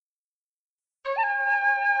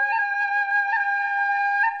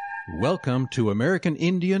Welcome to American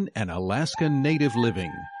Indian and Alaska Native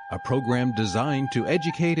Living, a program designed to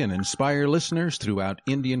educate and inspire listeners throughout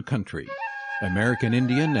Indian country. American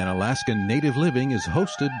Indian and Alaska Native Living is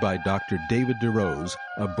hosted by Dr. David DeRose,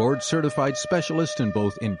 a board-certified specialist in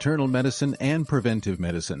both internal medicine and preventive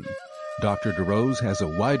medicine. Dr. DeRose has a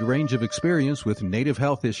wide range of experience with Native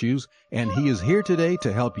health issues, and he is here today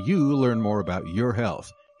to help you learn more about your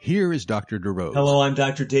health. Here is Dr. DeRose. Hello, I'm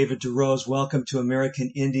Dr. David DeRose. Welcome to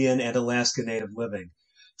American Indian and Alaska Native Living.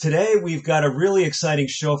 Today, we've got a really exciting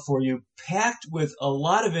show for you, packed with a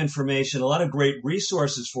lot of information, a lot of great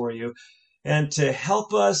resources for you. And to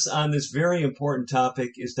help us on this very important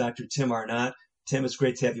topic is Dr. Tim Arnott. Tim, it's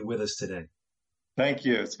great to have you with us today. Thank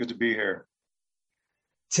you. It's good to be here.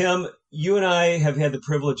 Tim, you and I have had the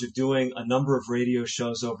privilege of doing a number of radio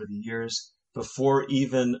shows over the years. Before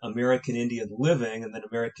even American Indian Living and then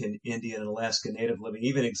American Indian and Alaska Native Living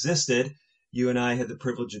even existed, you and I had the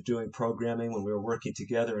privilege of doing programming when we were working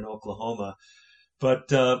together in Oklahoma.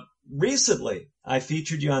 But recently, I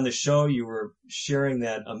featured you on the show. You were sharing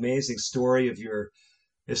that amazing story of your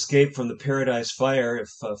escape from the Paradise Fire. If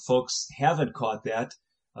folks haven't caught that,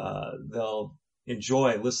 they'll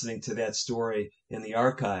enjoy listening to that story in the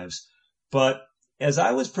archives. But as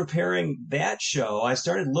I was preparing that show, I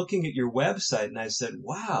started looking at your website and I said,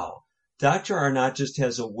 wow, Dr. Arnott just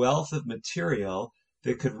has a wealth of material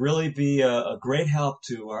that could really be a great help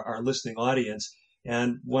to our listening audience.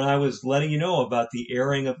 And when I was letting you know about the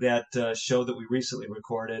airing of that show that we recently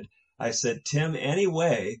recorded, I said, Tim, any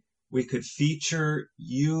way we could feature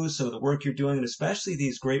you, some of the work you're doing, and especially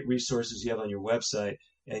these great resources you have on your website.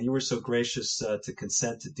 And you were so gracious to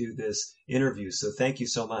consent to do this interview. So thank you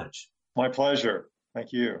so much. My pleasure.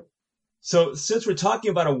 Thank you. So since we're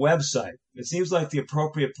talking about a website, it seems like the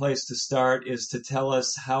appropriate place to start is to tell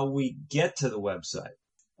us how we get to the website.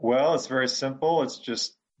 Well, it's very simple. It's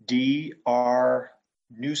just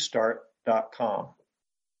drnewstart.com.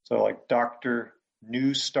 So like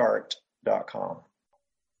drnewstart.com.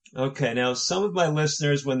 Okay. Now, some of my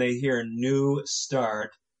listeners, when they hear New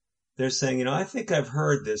Start, they're saying, I think I've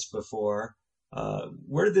heard this before.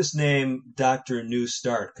 Where did this name Dr. New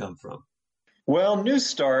Start come from? Well, New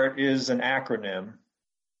Start is an acronym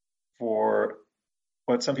for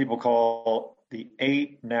what some people call the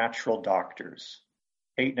 8 natural doctors,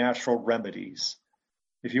 8 natural remedies.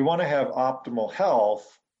 If you want to have optimal health,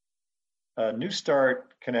 New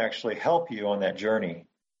Start can actually help you on that journey.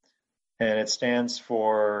 And it stands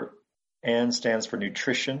for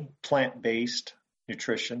nutrition, plant-based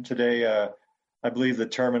nutrition. Today, I believe the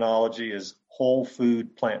terminology is whole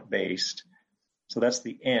food, plant-based. So that's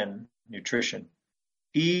the N, nutrition.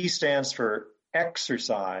 E stands for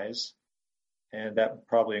exercise, and that would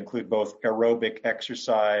probably include both aerobic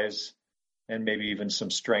exercise and maybe even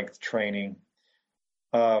some strength training.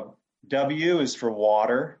 W is for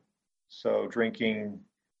water, so drinking,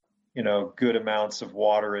 good amounts of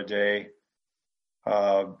water a day.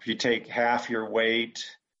 If you take half your weight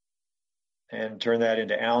and turn that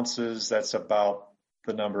into ounces, that's about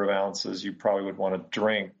the number of ounces you probably would want to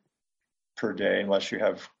drink per day, unless you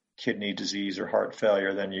have kidney disease or heart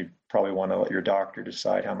failure. Then you probably want to let your doctor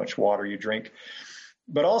decide how much water you drink.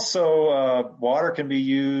 But also, water can be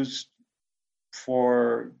used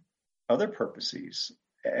for other purposes,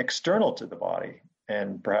 external to the body,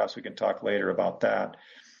 and perhaps we can talk later about that.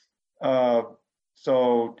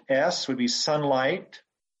 So S would be sunlight,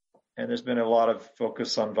 and there's been a lot of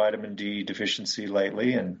focus on vitamin D deficiency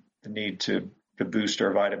lately and the need to boost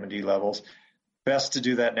our vitamin D levels. Best to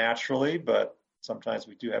do that naturally, but sometimes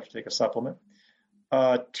we do have to take a supplement.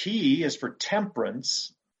 T is for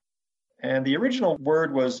temperance, and the original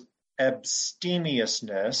word was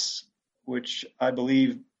abstemiousness, which I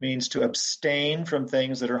believe means to abstain from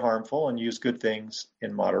things that are harmful and use good things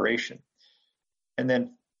in moderation. And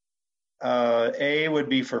then A would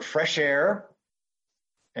be for fresh air,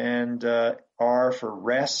 and R for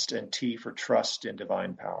rest, and T for trust in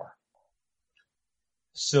divine power.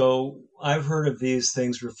 So I've heard of these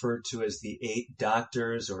things referred to as the 8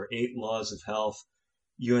 doctors or 8 laws of health.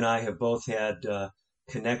 You and I have both had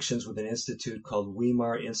connections with an institute called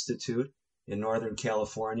Weimar Institute in Northern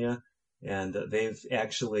California, and they've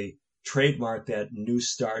actually trademarked that New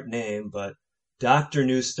Start name. But Dr.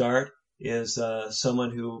 New Start is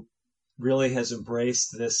someone who really has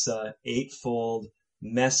embraced this 8-fold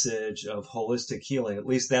message of holistic healing. At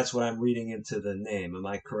least that's what I'm reading into the name. Am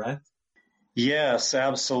I correct? Yes,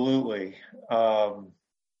 absolutely.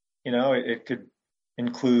 It could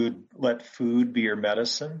include let food be your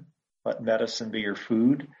medicine, let medicine be your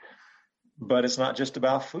food, but it's not just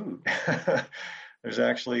about food. There's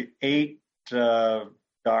actually 8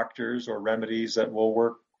 doctors or remedies that will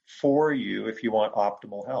work for you if you want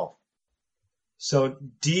optimal health. So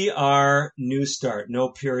DR New Start, no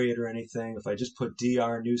period or anything. If I just put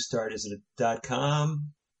DR New Start, is it a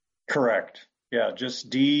 .com? Correct. Yeah, just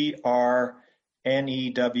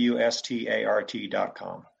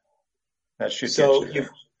DRNEWSTART.com. That should get you there.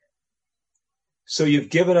 So you've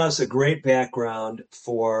given us a great background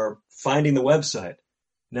for finding the website.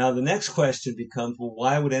 Now, the next question becomes, well,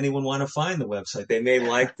 why would anyone want to find the website? They may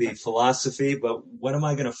like the philosophy, but what am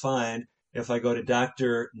I going to find if I go to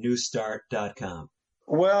drnewstart.com?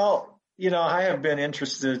 Well, I have been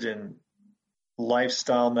interested in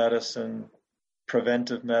lifestyle medicine,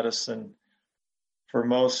 preventive medicine for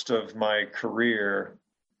most of my career.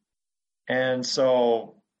 And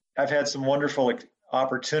so I've had some wonderful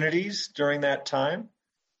opportunities during that time.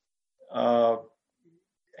 I've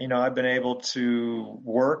been able to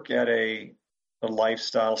work at a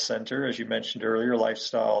lifestyle center, as you mentioned earlier,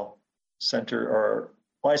 Lifestyle Center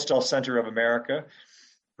of America,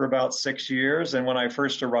 for about 6 years. And when I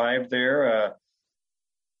first arrived there,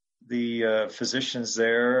 the physicians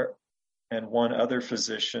there and one other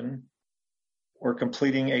physician were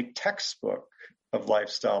completing a textbook of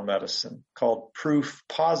lifestyle medicine called Proof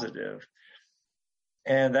Positive.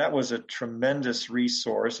 And that was a tremendous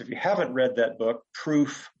resource. If you haven't read that book,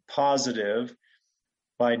 Proof Positive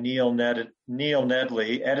by Neil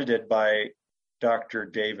Nedley, edited by Dr.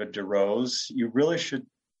 David DeRose, you really should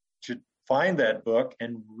find that book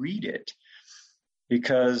and read it,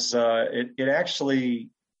 because it actually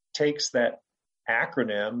takes that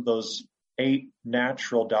acronym, those 8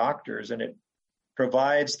 natural doctors, and it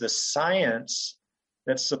provides the science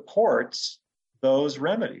that supports those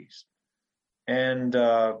remedies. And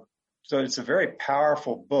so it's a very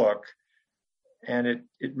powerful book, and it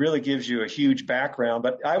really gives you a huge background.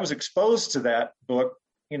 But I was exposed to that book,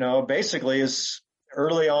 basically as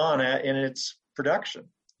early on in its production.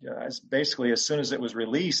 Basically, as soon as it was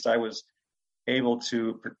released, I was able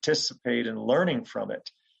to participate in learning from it.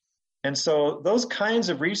 And so those kinds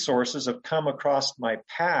of resources have come across my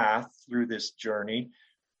path through this journey,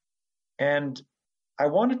 and I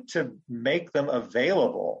wanted to make them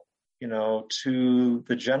available, to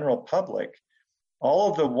the general public. All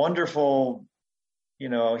of the wonderful,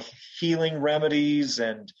 healing remedies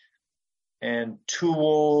and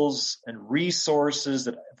tools and resources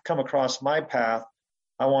that have come across my path,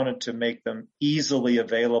 I wanted to make them easily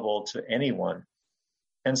available to anyone.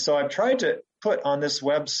 And so I've tried to put on this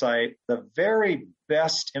website the very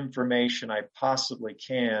best information I possibly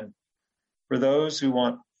can for those who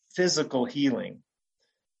want physical healing.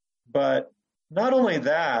 But not only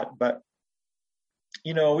that, but,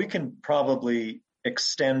 we can probably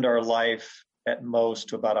extend our life at most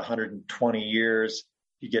to about 120 years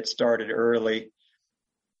if you get started early.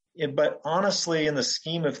 But honestly, in the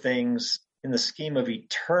scheme of things, in the scheme of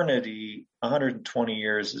eternity, 120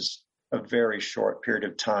 years is a very short period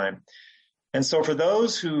of time. And so for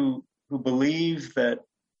those who believe that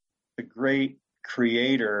the great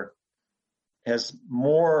Creator has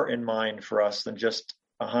more in mind for us than just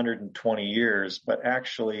 120 years, but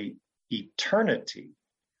actually eternity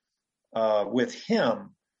with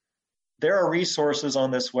Him, there are resources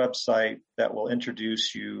on this website that will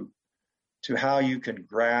introduce you to how you can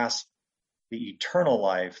grasp the eternal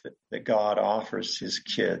life that God offers His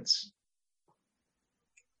kids.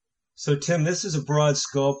 So, Tim, this is a broad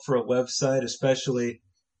scope for a website, especially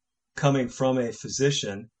coming from a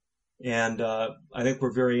physician. And I think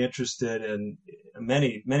we're very interested in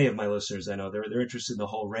many of my listeners. I know they're interested in the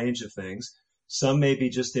whole range of things. Some may be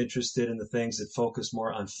just interested in the things that focus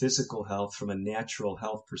more on physical health from a natural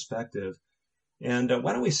health perspective. And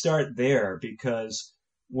why don't we start there? Because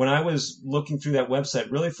when I was looking through that website,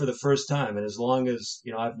 really for the first time, and as long as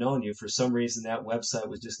I've known you, for some reason that website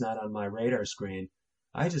was just not on my radar screen.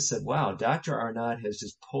 I just said, wow, Dr. Arnott has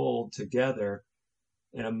just pulled together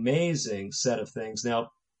an amazing set of things.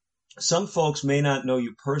 Now, some folks may not know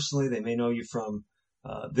you personally. They may know you from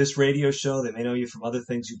this radio show. They may know you from other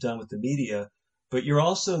things you've done with the media. But you're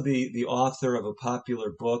also the author of a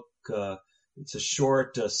popular book. It's a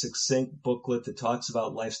short, succinct booklet that talks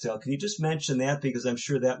about lifestyle. Can you just mention that? Because I'm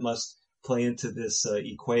sure that must play into this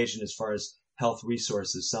equation as far as health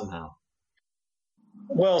resources somehow.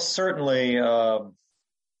 Well, certainly.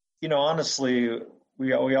 Honestly,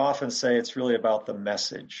 we often say it's really about the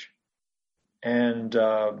message. And,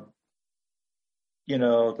 the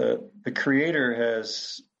Creator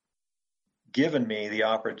has given me the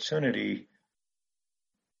opportunity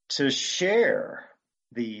to share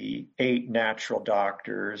the 8 natural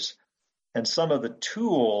doctors and some of the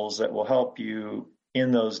tools that will help you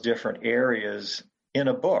in those different areas in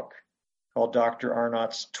a book. called Dr.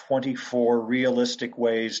 Arnott's 24 Realistic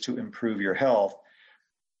Ways to Improve Your Health.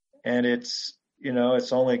 And it's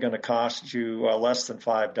only going to cost you less than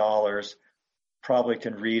 $5. Probably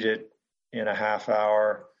can read it in a half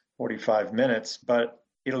hour, 45 minutes, but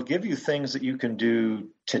it'll give you things that you can do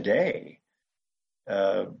today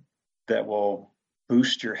that will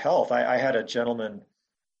boost your health. I had a gentleman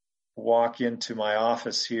walk into my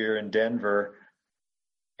office here in Denver,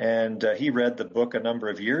 and he read the book a number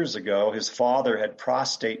of years ago. His father had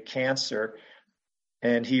prostate cancer,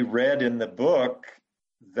 and he read in the book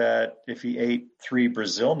that if he ate 3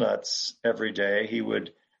 Brazil nuts every day, he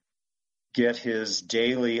would get his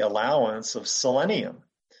daily allowance of selenium.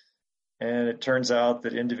 And it turns out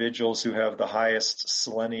that individuals who have the highest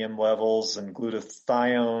selenium levels and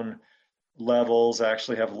glutathione levels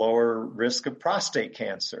actually have lower risk of prostate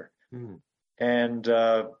cancer. And,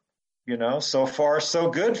 so far, so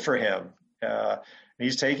good for him.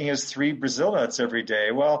 He's taking his 3 Brazil nuts every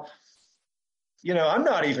day. Well, I'm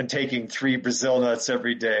not even taking 3 Brazil nuts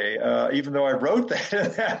every day, even though I wrote that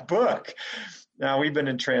in that book. Now, we've been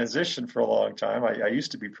in transition for a long time. I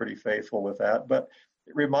used to be pretty faithful with that, but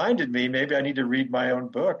it reminded me maybe I need to read my own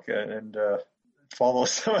book and follow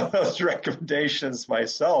some of those recommendations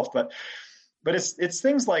myself. But it's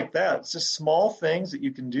things like that. It's just small things that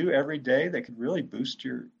you can do every day that can really boost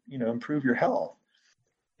your, improve your health.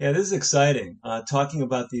 Yeah, this is exciting. Talking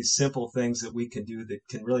about these simple things that we can do that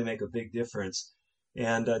can really make a big difference.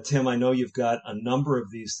 And Tim, I know you've got a number of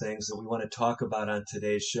these things that we want to talk about on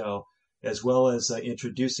today's show, as well as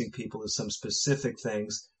introducing people to some specific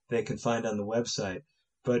things they can find on the website.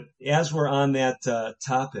 But as we're on that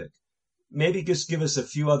topic, maybe just give us a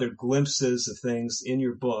few other glimpses of things in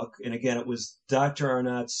your book. And again, it was Dr.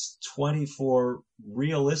 Arnott's 24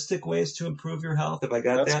 Realistic Ways to Improve Your Health. Have I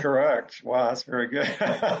got that? That's correct. Wow, that's very good.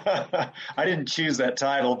 I didn't choose that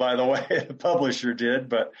title, by the way. The publisher did,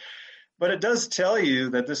 but it does tell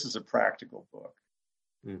you that this is a practical book.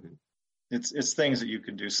 Mm-hmm. It's things that you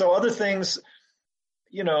can do. So other things,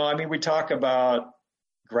 we talk about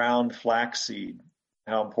ground flaxseed,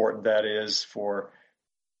 how important that is for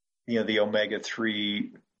the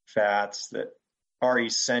omega-3 fats that are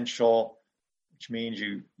essential, which means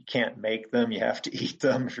you can't make them. You have to eat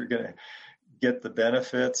them if you're going to get the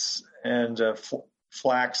benefits. And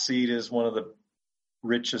flaxseed is one of the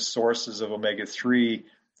richest sources of omega-3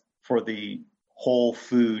 for the whole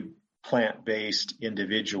food, plant-based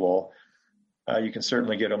individual. You can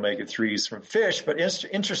certainly get omega-3s from fish, but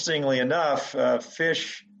interestingly enough,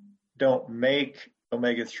 fish don't make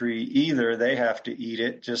omega-3 either. They have to eat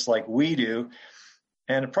it just like we do.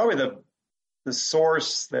 And probably the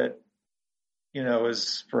source that,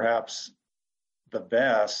 is perhaps the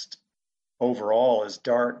best overall is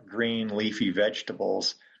dark green leafy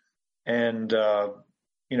vegetables. And,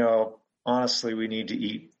 honestly, we need to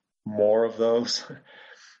eat more of those.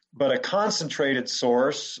 But a concentrated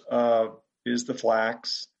source is the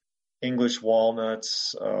flax, English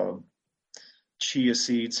walnuts, chia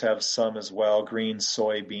seeds have some as well, green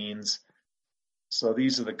soybeans. So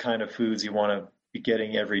these are the kind of foods you want to be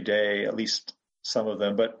getting every day, at least some of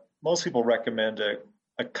them. But most people recommend a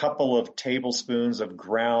couple of tablespoons of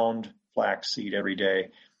ground flaxseed every day.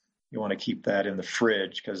 You want to keep that in the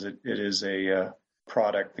fridge because it is a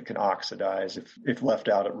product that can oxidize if left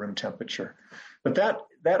out at room temperature. But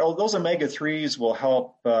those omega-3s will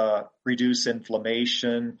help reduce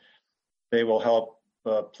inflammation. They will help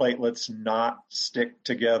platelets not stick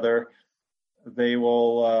together. They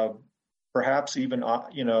will perhaps even,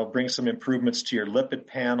 bring some improvements to your lipid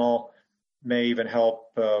panel, may even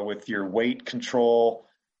help with your weight control.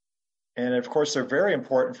 And of course, they're very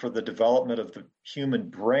important for the development of the human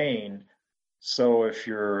brain. So if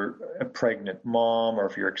you're a pregnant mom, or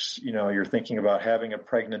if you're thinking about having a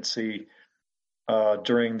pregnancy,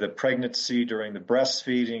 during the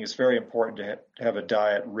breastfeeding, it's very important to have a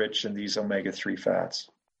diet rich in these omega-3 fats.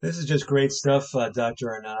 This is just great stuff,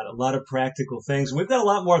 Dr. Arnott. A lot of practical things. We've got a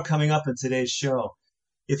lot more coming up in today's show.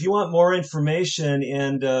 If you want more information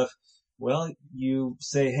and, you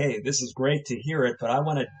say, hey, this is great to hear it, but I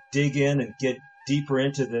want to dig in and get deeper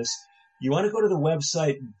into this, you want to go to the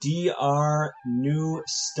website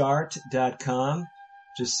drnewstart.com.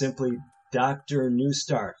 Just simply Dr.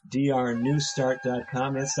 Newstart,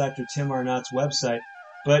 drnewstart.com. That's Dr. Tim Arnott's website.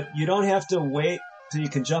 But you don't have to wait till you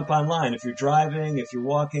can jump online. If you're driving, if you're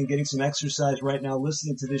walking, getting some exercise right now,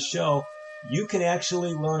 listening to this show, you can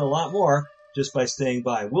actually learn a lot more just by staying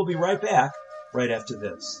by. We'll be right back right after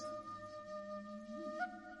this.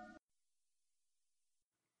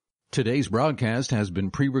 Today's broadcast has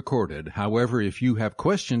been pre-recorded. However, if you have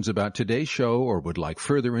questions about today's show or would like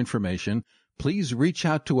further information, please reach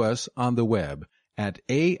out to us on the web at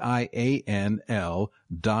AIANL.org.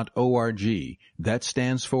 That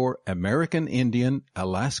stands for American Indian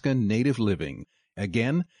Alaska Native Living.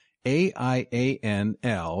 Again, AIANL.org.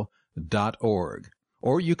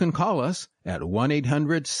 Or you can call us at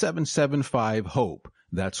 1-800-775-HOPE.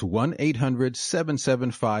 That's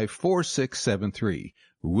 1-800-775-4673.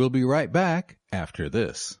 We'll be right back after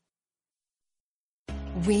this.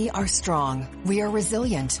 We are strong, we are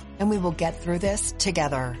resilient, and we will get through this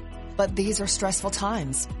together. But these are stressful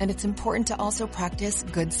times, and it's important to also practice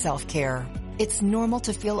good self-care. It's normal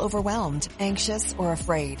to feel overwhelmed, anxious, or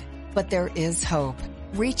afraid. But there is hope.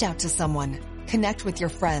 Reach out to someone. Connect with your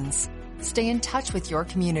friends. Stay in touch with your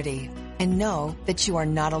community. And know that you are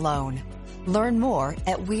not alone. Learn more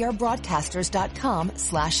at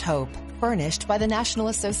wearebroadcasters.com/hope. Furnished by the National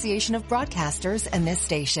Association of Broadcasters and this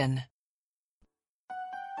station.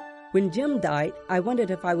 When Jim died, I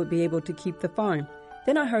wondered if I would be able to keep the farm.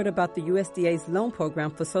 Then I heard about the USDA's loan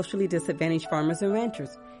program for socially disadvantaged farmers and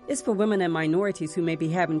ranchers. It's for women and minorities who may be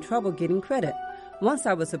having trouble getting credit. Once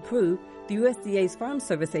I was approved, the USDA's Farm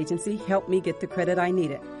Service Agency helped me get the credit I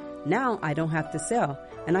needed. Now I don't have to sell,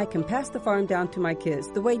 and I can pass the farm down to my kids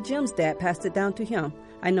the way Jim's dad passed it down to him.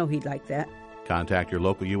 I know he'd like that. Contact your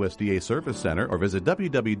local USDA Service Center or visit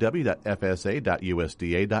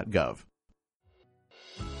www.fsa.usda.gov.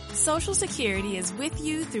 Social Security is with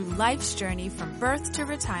you through life's journey from birth to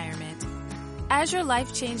retirement. As your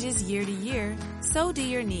life changes year to year, so do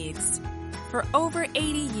your needs. For over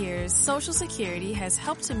 80 years, Social Security has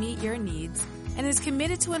helped to meet your needs and is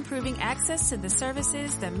committed to improving access to the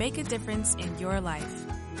services that make a difference in your life.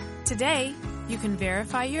 Today, you can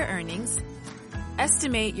verify your earnings,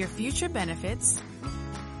 estimate your future benefits,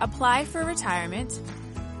 apply for retirement,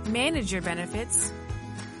 manage your benefits,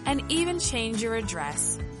 and even change your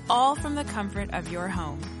address, all from the comfort of your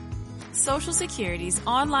home. Social Security's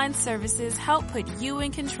online services help put you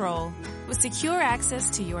in control with secure access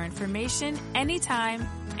to your information anytime,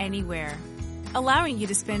 anywhere, allowing you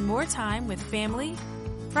to spend more time with family,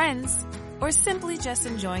 friends, or simply just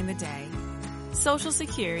enjoying the day. Social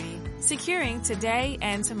Security, securing today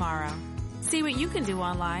and tomorrow. See what you can do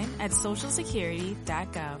online at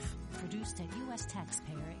socialsecurity.gov. Produced at U.S.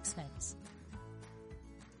 taxpayer expense.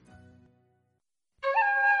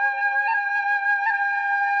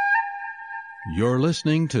 You're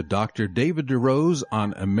listening to Dr. David DeRose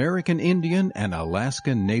on American Indian and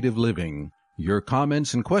Alaska Native Living. Your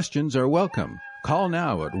comments and questions are welcome. Call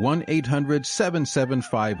now at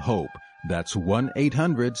 1-800-775-HOPE. That's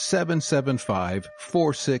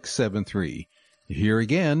 1-800-775-4673. Here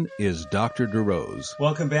again is Dr. DeRose.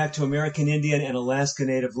 Welcome back to American Indian and Alaska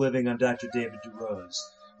Native Living. I'm Dr. David DeRose.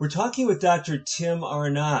 We're talking with Dr. Tim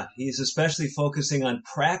Arnott. He's especially focusing on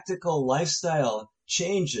practical lifestyle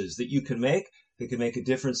changes that you can make that can make a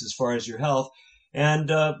difference as far as your health.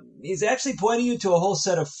 And he's actually pointing you to a whole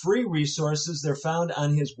set of free resources. They're found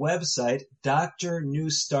on his website,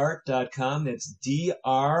 drnewstart.com. That's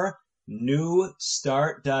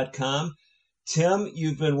drnewstart.com. Tim,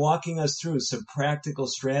 you've been walking us through some practical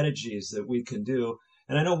strategies that we can do.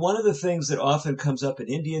 And I know one of the things that often comes up in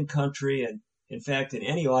Indian country, and in fact in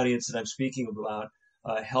any audience that I'm speaking about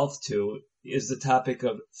health to, is the topic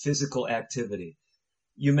of physical activity.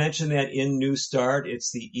 You mentioned that in New Start,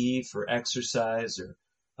 it's the E for exercise or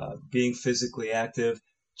being physically active.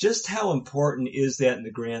 Just how important is that in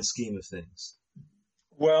the grand scheme of things?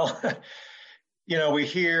 Well, we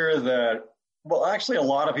hear that, well, actually a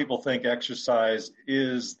lot of people think exercise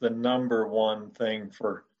is the number one thing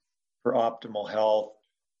for optimal health.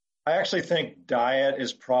 I actually think diet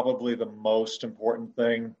is probably the most important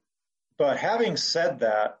thing. But having said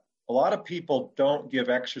that, a lot of people don't give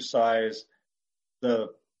exercise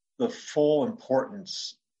the full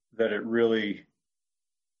importance that it really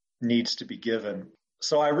needs to be given.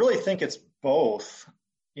 So I really think it's both.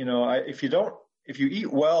 If you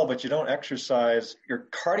eat well but you don't exercise, your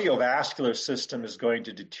cardiovascular system is going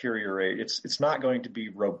to deteriorate. It's not going to be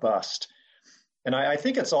robust. And I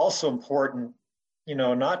think it's also important,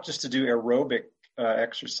 not just to do aerobic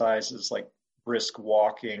exercises like brisk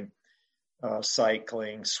walking,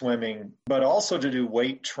 cycling, swimming, but also to do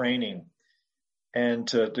weight training and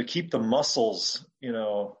to keep the muscles,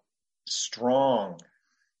 strong.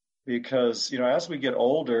 Because, as we get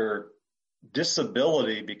older,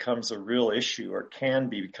 disability becomes a real issue, or can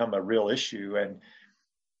become a real issue. And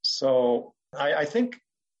so I think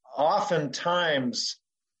oftentimes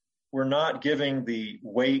we're not giving the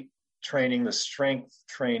weight training, the strength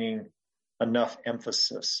training enough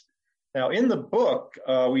emphasis. Now, in the book,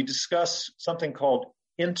 we discuss something called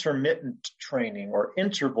intermittent training or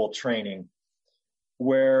interval training,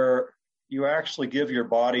 where you actually give your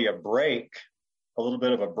body a break, a little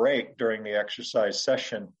bit of a break during the exercise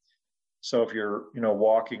session. So if you're,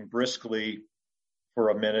 walking briskly for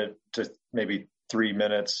a minute to maybe 3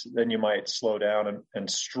 minutes, then you might slow down and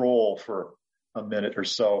stroll for a minute or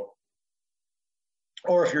so.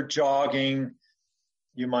 Or if you're jogging,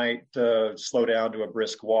 you might slow down to a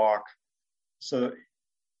brisk walk. So,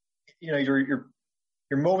 you're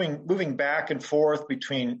moving back and forth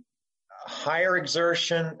between higher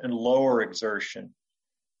exertion and lower exertion.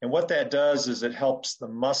 And what that does is it helps the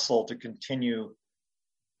muscle to continue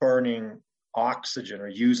burning oxygen or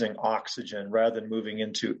using oxygen rather than moving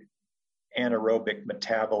into anaerobic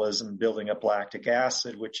metabolism, building up lactic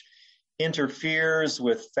acid, which interferes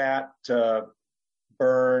with fat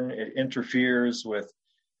burn. It interferes with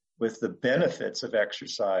the benefits of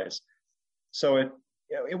exercise. So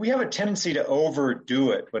we have a tendency to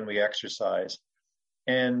overdo it when we exercise.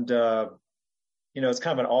 And, it's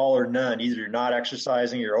kind of an all or none. Either you're not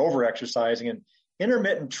exercising, you're over exercising. And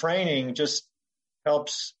intermittent training just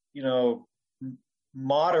helps,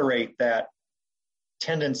 moderate that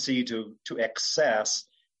tendency to excess.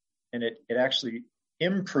 And it actually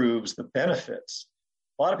improves the benefits.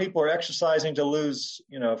 A lot of people are exercising to lose,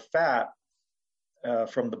 fat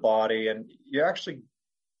from the body. And you actually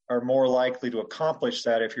are more likely to accomplish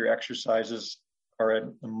that if your exercises are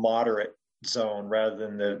in the moderate zone rather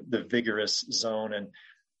than the vigorous zone. And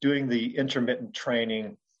doing the intermittent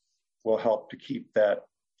training will help to keep that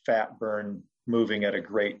fat burn moving at a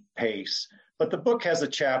great pace. But the book has a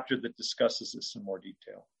chapter that discusses this in more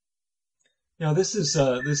detail. Now, this is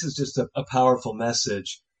just a powerful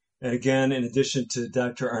message. And again, in addition to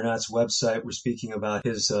Dr. Arnott's website, we're speaking about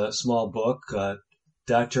his small book,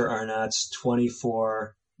 Dr. Arnott's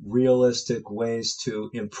 24 Realistic Ways to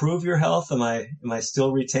Improve Your Health. Am I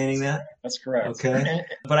still retaining that? That's correct. Okay.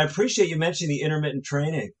 But I appreciate you mentioning the intermittent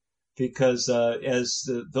training because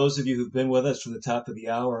those of you who've been with us from the top of the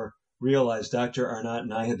hour realize Dr. Arnott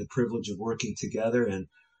and I had the privilege of working together in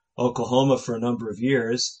Oklahoma for a number of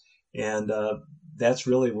years. And that's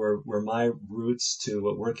really where my roots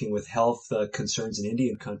to working with health concerns in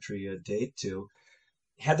Indian country date to.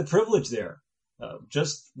 Had the privilege there.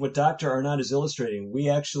 Just what Dr. Arnott is illustrating, we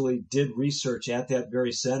actually did research at that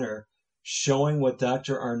very center showing what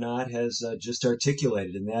Dr. Arnott has just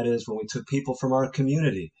articulated. And that is when we took people from our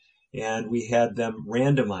community and we had them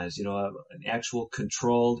randomized, an actual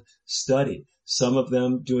controlled study. Some of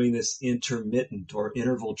them doing this intermittent or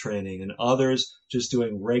interval training and others just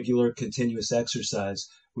doing regular continuous exercise.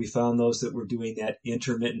 We found those that were doing that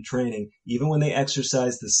intermittent training, even when they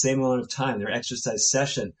exercised the same amount of time, their exercise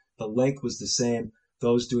session, the length was the same.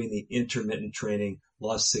 Those doing the intermittent training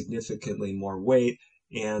lost significantly more weight,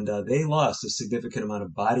 and they lost a significant amount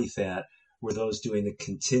of body fat, where those doing the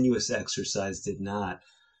continuous exercise did not.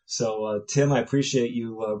 So, Tim, I appreciate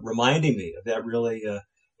you reminding me of that really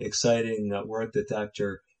exciting work that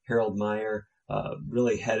Dr. Harold Meyer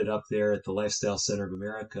really headed up there at the Lifestyle Center of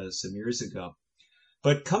America some years ago.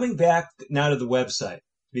 But coming back now to the website,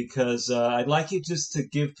 because I'd like you just to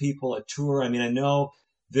give people a tour. I mean, I know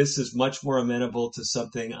this is much more amenable to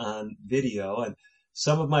something on video. And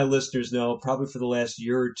some of my listeners know probably for the last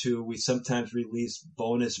year or two, we sometimes release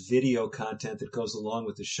bonus video content that goes along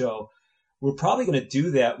with the show. We're probably going to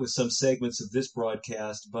do that with some segments of this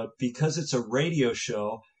broadcast, but because it's a radio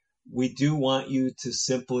show, we do want you to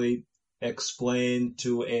simply explain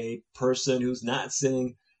to a person who's not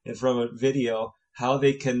sitting in front of a video how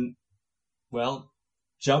they can,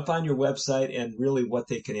 jump on your website and really what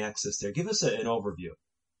they can access there. Give us an overview.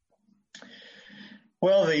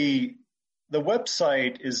 Well, the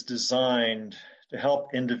website is designed to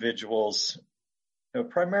help individuals,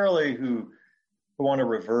 primarily who want to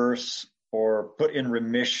reverse or put in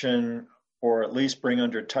remission or at least bring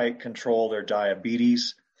under tight control their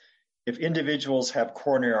diabetes. If individuals have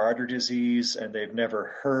coronary artery disease and they've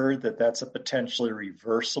never heard that that's a potentially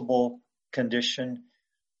reversible condition,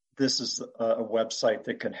 this is a website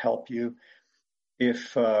that can help you.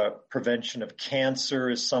 If prevention of cancer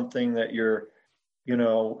is something that you're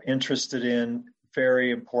interested in,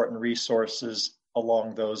 very important resources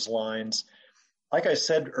along those lines. Like I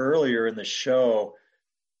said earlier in the show,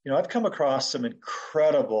 I've come across some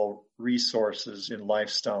incredible resources in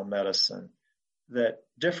lifestyle medicine that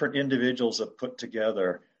different individuals have put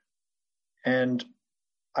together. And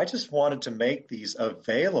I just wanted to make these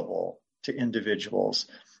available to individuals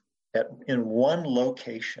in one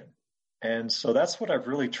location. And so that's what I've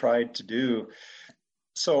really tried to do.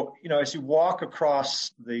 So, as you walk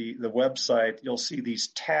across the website, you'll see these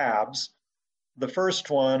tabs. The first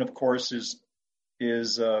one, of course,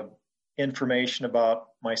 is information about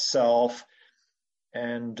myself.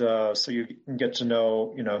 And so you can get to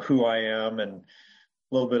know, who I am and a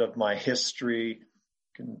little bit of my history. You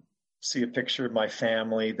can see a picture of my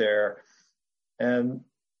family there. And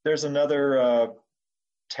there's another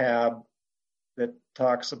tab that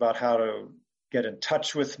talks about how to get in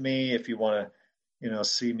touch with me. If you want to,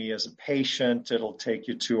 see me as a patient, it'll take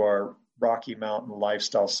you to our Rocky Mountain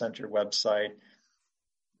Lifestyle Center website.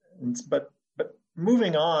 But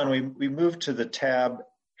moving on, we move to the tab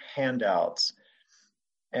handouts.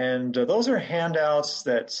 And those are handouts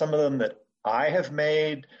that some of them that I have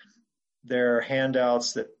made. They're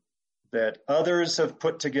handouts that others have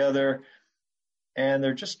put together, and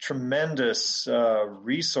they're just tremendous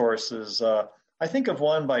resources. I think of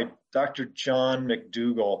one by Dr. John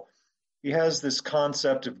McDougall. He has this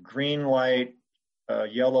concept of green light,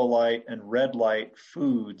 yellow light, and red light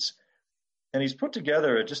foods. And he's put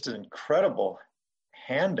together just an incredible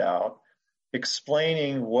handout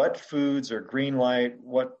explaining what foods are green light,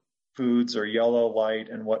 what foods are yellow light,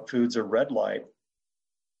 and what foods are red light.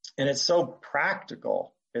 And it's so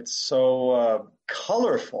practical. It's so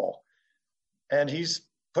colorful. And he's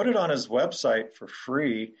put it on his website for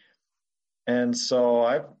free. And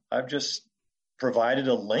so I've just provided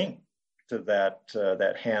a link to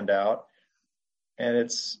that handout. And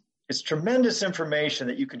it's tremendous information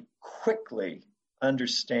that you can quickly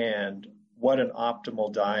understand what an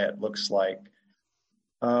optimal diet looks like.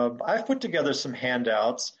 I've put together some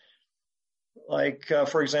handouts, like,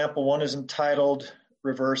 for example, one is entitled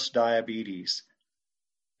Reverse Diabetes.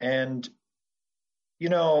 And, a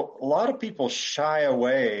lot of people shy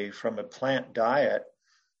away from a plant diet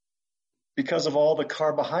because of all the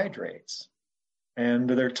carbohydrates. And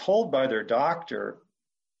they're told by their doctor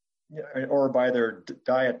or by their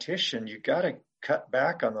dietitian, you got to cut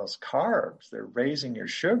back on those carbs. They're raising your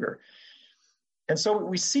sugar. And so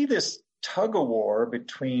we see this tug of war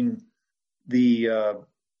between the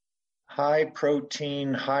high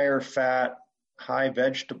protein, higher fat, high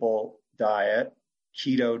vegetable diet,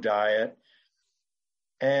 keto diet,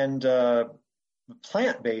 and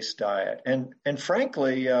plant-based diet. And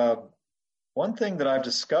frankly, one thing that I've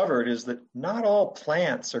discovered is that not all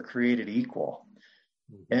plants are created equal.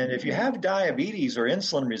 And if you have diabetes or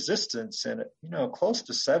insulin resistance, and close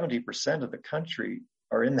to 70% of the country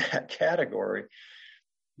are in that category,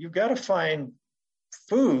 you've got to find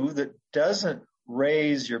food that doesn't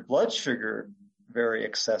raise your blood sugar very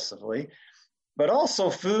excessively, but also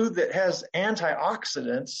food that has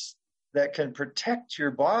antioxidants that can protect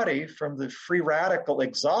your body from the free radical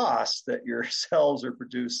exhaust that your cells are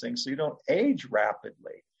producing so you don't age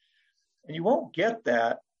rapidly. And you won't get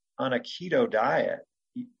that on a keto diet.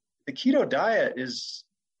 The keto diet is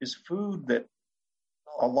food that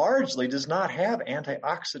largely does not have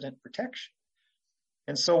antioxidant protection.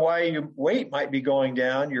 And so while your weight might be going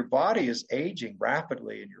down, your body is aging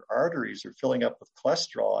rapidly and your arteries are filling up with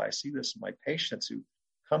cholesterol. I see this in my patients who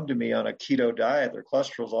come to me on a keto diet. Their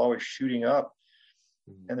cholesterol is always shooting up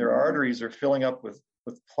and their arteries are filling up with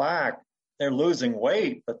plaque. They're losing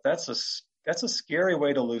weight, but that's a scary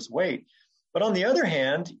way to lose weight. But on the other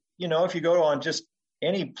hand, if you go on just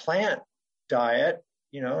any plant diet,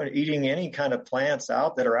 eating any kind of plants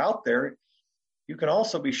that are out there, you can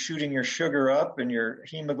also be shooting your sugar up and your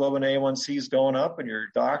hemoglobin A1C is going up and your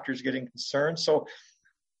doctor's getting concerned. So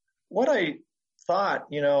what I thought,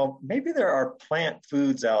 maybe there are plant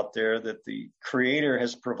foods out there that the creator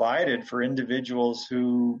has provided for individuals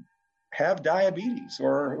who have diabetes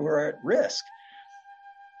or who are at risk.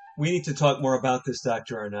 We need to talk more about this,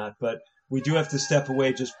 Dr. Arnott, but we do have to step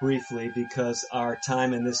away just briefly because our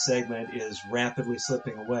time in this segment is rapidly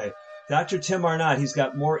slipping away. Dr. Tim Arnott, he's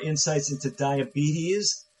got more insights into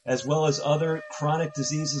diabetes as well as other chronic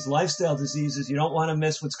diseases, lifestyle diseases. You don't want to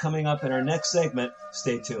miss what's coming up in our next segment.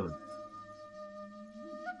 Stay tuned.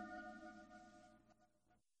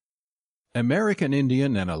 American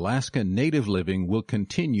Indian and Alaska Native Living will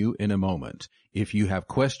continue in a moment. If you have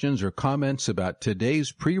questions or comments about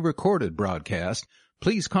today's pre-recorded broadcast,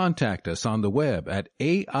 please contact us on the web at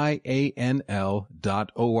aianl.org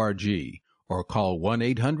or call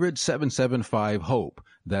 1-800-775-HOPE.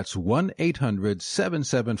 That's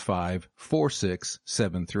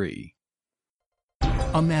 1-800-775-4673.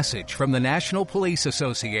 A message from the National Police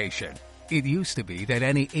Association. It used to be that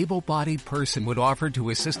any able-bodied person would offer to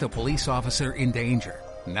assist a police officer in danger.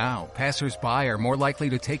 Now, passers-by are more likely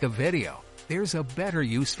to take a video. There's a better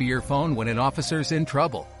use for your phone when an officer's in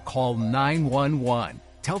trouble. Call 911.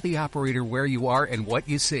 Tell the operator where you are and what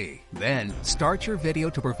you see. Then, start your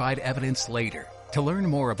video to provide evidence later. To learn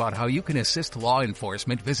more about how you can assist law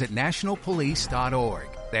enforcement, visit nationalpolice.org.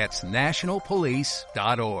 That's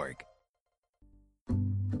nationalpolice.org.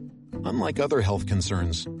 Unlike other health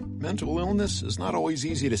concerns, mental illness is not always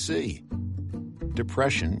easy to see.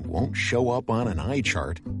 Depression won't show up on an eye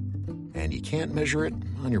chart, and you can't measure it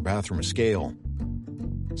on your bathroom scale.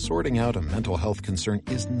 Sorting out a mental health concern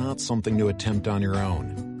is not something to attempt on your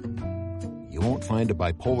own. You won't find a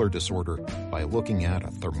bipolar disorder by looking at a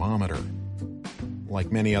thermometer.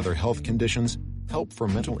 Like many other health conditions, help for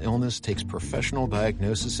mental illness takes professional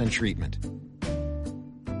diagnosis and treatment.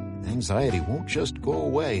 Anxiety won't just go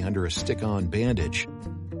away under a stick-on bandage.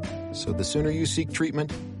 So the sooner you seek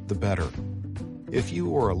treatment, the better. If you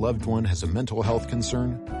or a loved one has a mental health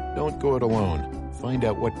concern, don't go it alone. Find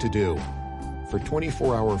out what to do. For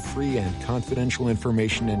 24-hour free and confidential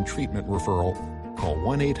information and treatment referral, call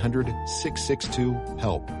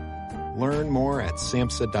 1-800-662-HELP. Learn more at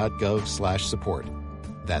samhsa.gov/support.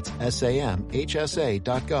 That's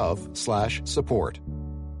samhsa.gov/support.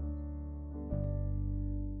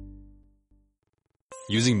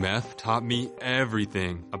 Using meth taught me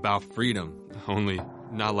everything about freedom, only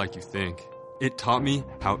not like you think. It taught me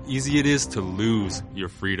how easy it is to lose your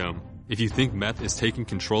freedom. If you think meth is taking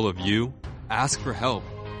control of you, ask for help.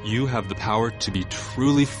 You have the power to be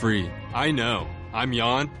truly free. I know. I'm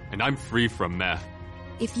Jan, and I'm free from meth.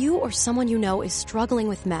 If you or someone you know is struggling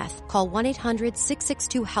with meth, call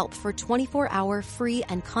 1-800-662-HELP for 24-hour free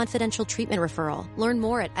and confidential treatment referral. Learn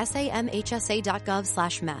more at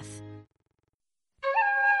samhsa.gov/meth.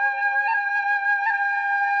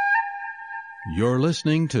 You're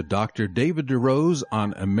listening to Dr. David DeRose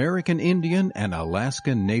on American Indian and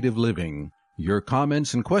Alaska Native Living. Your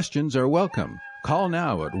comments and questions are welcome. Call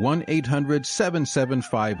now at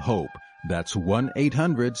 1-800-775-HOPE. That's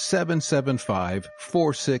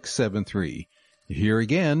 1-800-775-4673. Here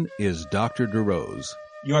again is Dr. DeRose.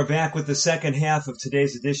 You are back with the second half of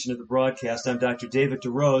today's edition of the broadcast. I'm Dr. David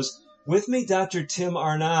DeRose. With me, Dr. Tim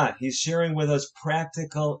Arnott. He's sharing with us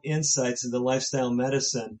practical insights into lifestyle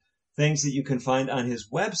medicine, things that you can find on his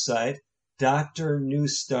website,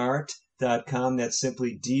 drnewstart.com. That's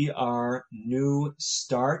simply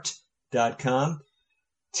drnewstart.com.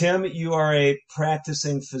 Tim, you are a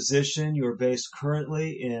practicing physician. You are based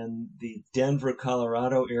currently in the Denver,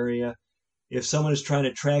 Colorado area. If someone is trying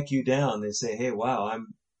to track you down, they say, hey, wow,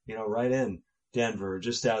 I'm right in Denver,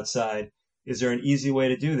 just outside. Is there an easy way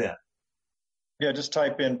to do that? Yeah, just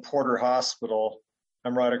type in Porter Hospital.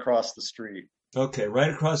 I'm right across the street. Okay,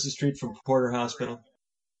 right across the street from Porter Hospital.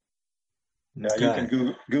 Now, you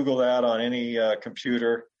can Google that on any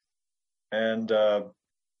computer, and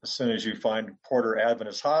as soon as you find Porter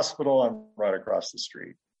Adventist Hospital, I'm right across the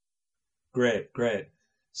street. Great, great.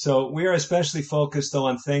 So we are especially focused, though,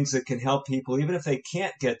 on things that can help people, even if they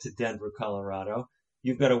can't get to Denver, Colorado.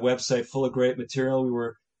 You've got a website full of great material. We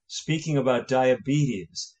were speaking about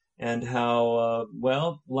diabetes and how, a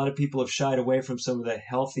lot of people have shied away from some of the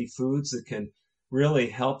healthy foods that can really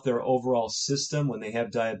help their overall system when they have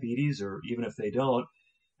diabetes, or even if they don't.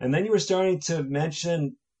 And then you were starting to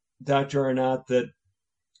mention, Dr. Arnott, that,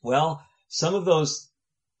 some of those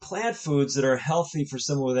plant foods that are healthy for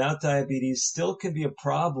someone without diabetes still can be a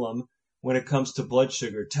problem when it comes to blood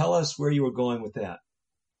sugar. Tell us where you were going with that.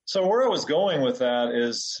 So where I was going with that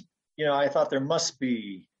is, I thought there must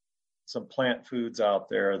be some plant foods out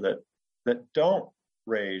there that don't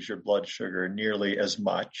raise your blood sugar nearly as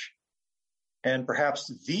much. And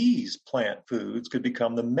perhaps these plant foods could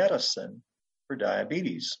become the medicine for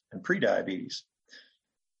diabetes and prediabetes.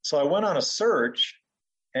 So I went on a search,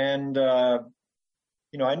 and, I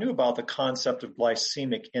knew about the concept of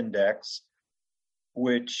glycemic index,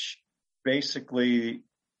 which basically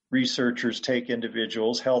researchers take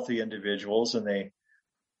individuals, healthy individuals, and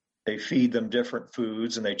they feed them different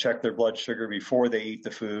foods, and they check their blood sugar before they eat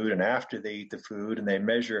the food and after they eat the food, and they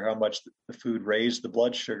measure how much the food raised the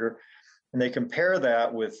blood sugar. And they compare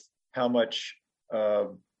that with how much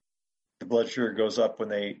the blood sugar goes up when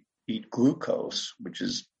they eat glucose, which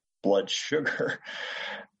is blood sugar.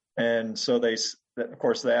 And so of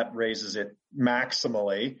course, that raises it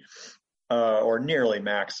maximally, or nearly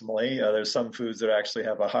maximally. There's some foods that actually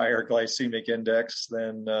have a higher glycemic index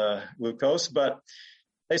than glucose, but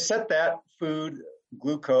they set that food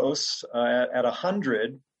glucose at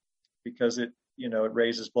 100 because it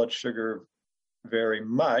raises blood sugar very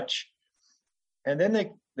much. And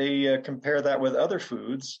then they compare that with other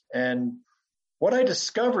foods. And what I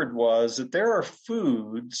discovered was that there are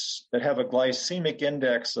foods that have a glycemic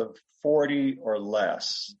index of 40 or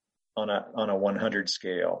less on a 100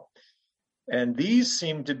 scale. And these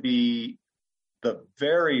seem to be the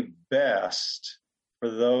very best for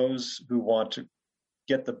those who want to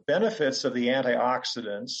get the benefits of the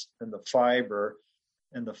antioxidants and the fiber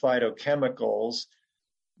and the phytochemicals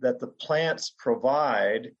that the plants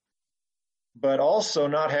provide but also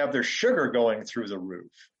not have their sugar going through the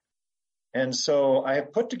roof. And so I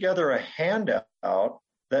have put together a handout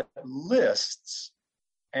that lists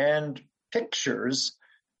and pictures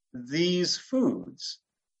these foods.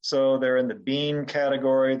 So they're in the bean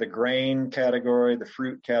category, the grain category, the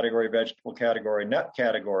fruit category, vegetable category, nut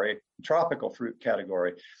category, tropical fruit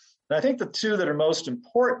category. And I think the two that are most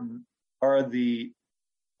important are the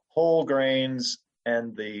whole grains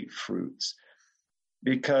and the fruits,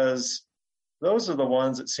 because those are the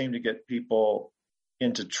ones that seem to get people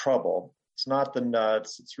into trouble. It's not the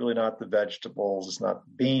nuts, it's really not the vegetables, it's not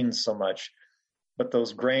beans so much, but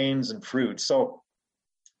those grains and fruits. So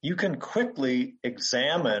you can quickly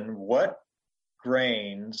examine what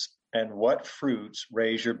grains and what fruits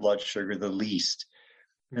raise your blood sugar the least.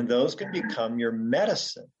 And those can become your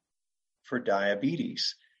medicine for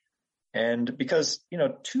diabetes. And because,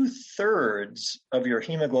 2/3 of your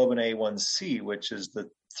hemoglobin A1C, which is the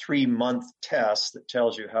 3-month test that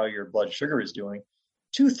tells you how your blood sugar is doing,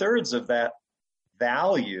 2/3 of that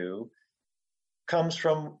value comes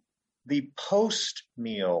from the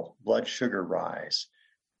post-meal blood sugar rise.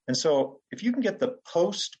 And so if you can get the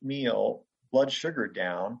post-meal blood sugar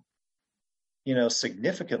down,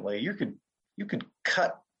 significantly, you can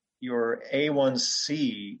cut your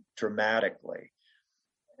A1C dramatically.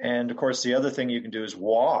 And of course, the other thing you can do is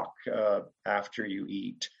walk after you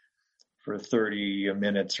eat for 30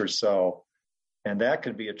 minutes or so. And that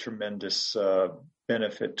could be a tremendous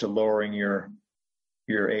benefit to lowering your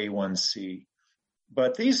A1C.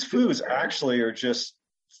 But these foods actually are just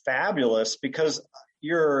fabulous because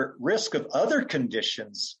your risk of other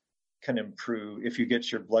conditions can improve if you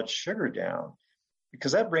get your blood sugar down,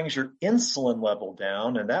 because that brings your insulin level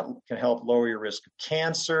down, and that can help lower your risk of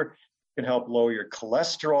cancer, can help lower your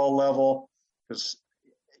cholesterol level, because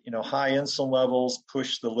high insulin levels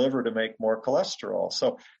push the liver to make more cholesterol.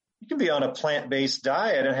 So you can be on a plant-based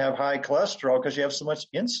diet and have high cholesterol because you have so much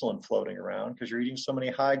insulin floating around because you're eating so many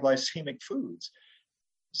high glycemic foods.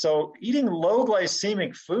 So eating low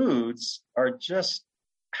glycemic foods are just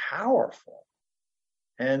powerful.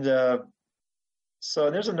 And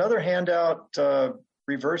so there's another handout,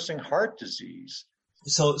 reversing heart disease.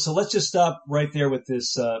 So let's just stop right there with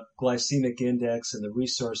this glycemic index and the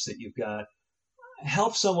resource that you've got.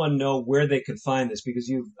 Help someone know where they could find this, because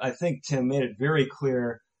I think, Tim, made it very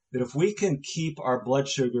clear that if we can keep our blood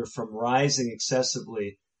sugar from rising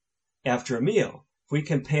excessively after a meal, if we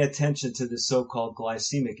can pay attention to the so-called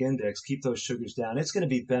glycemic index, keep those sugars down, it's going to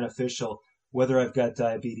be beneficial whether I've got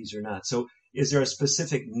diabetes or not. So is there a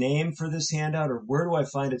specific name for this handout, or where do I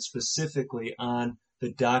find it specifically on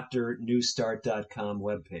the drnewstart.com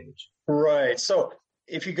webpage? Right. So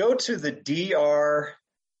if you go to the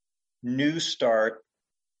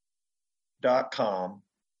drnewstart.com,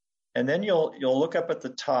 and then you'll look up at the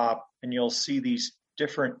top and you'll see these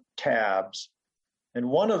different tabs, and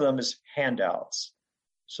one of them is handouts.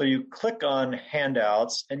 So you click on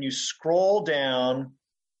handouts and you scroll down,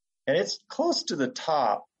 and it's close to the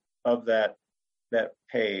top of that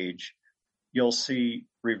page. You'll see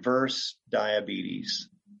reverse diabetes.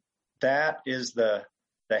 That is the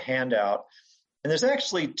handout. And there's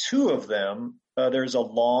actually two of them. There's a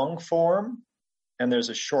long form and there's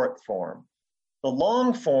a short form. The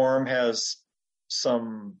long form has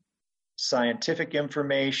some scientific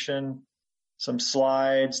information, some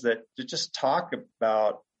slides that just talk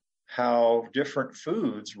about how different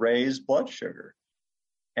foods raise blood sugar.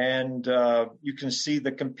 And you can see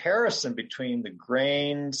the comparison between the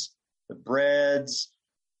grains, the breads,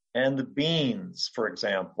 and the beans, for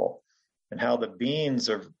example, and how the beans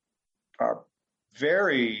are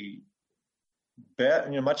very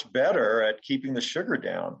much better at keeping the sugar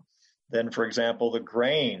down than, for example, the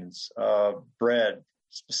grains, bread,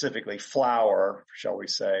 specifically flour, shall we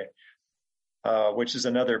say, which is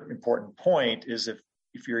another important point, is if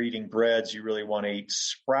you're eating breads, you really want to eat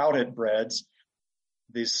sprouted breads.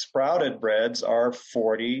 These sprouted breads are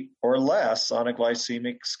 40 or less on a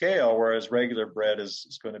glycemic scale, whereas regular bread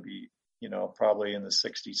is going to be, probably in the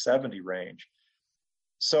 60, 70 range.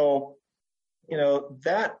 So,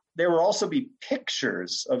 that there will also be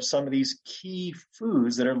pictures of some of these key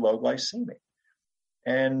foods that are low glycemic.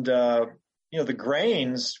 And, the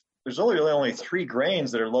grains, there's only 3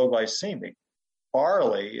 grains that are low glycemic.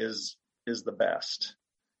 Barley is the best.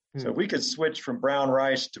 So if we could switch from brown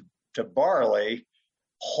rice to barley,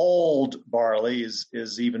 whole barley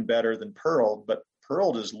is even better than pearled, but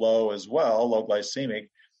pearled is low as well, low glycemic.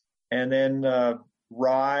 And then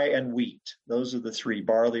rye and wheat. Those are the 3.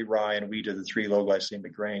 Barley, rye, and wheat are the 3 low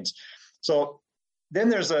glycemic grains. So then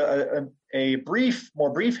there's a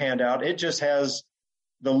more brief handout. It just has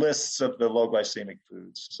the lists of the low glycemic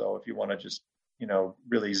foods. So if you want to just,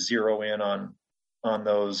 really zero in on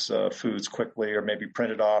those foods quickly, or maybe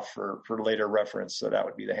print it off for later reference, so that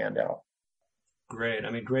would be the handout. Great.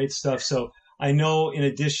 Great stuff. So I know in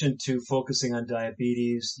addition to focusing on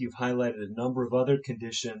diabetes, you've highlighted a number of other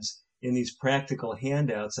conditions in these practical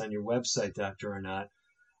handouts on your website, Dr. Arnott.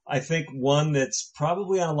 I think one that's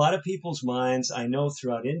probably on a lot of people's minds, I know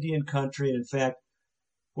throughout Indian country, and in fact,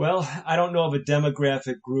 I don't know of a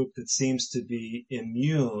demographic group that seems to be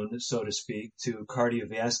immune, so to speak, to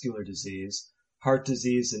cardiovascular disease. Heart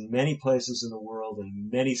disease in many places in the world and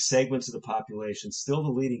many segments of the population, still the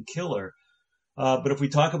leading killer. But if we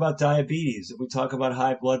talk about diabetes, if we talk about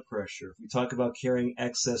high blood pressure, if we talk about carrying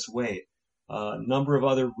excess weight, a number of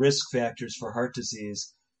other risk factors for heart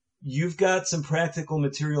disease, you've got some practical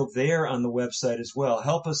material there on the website as well.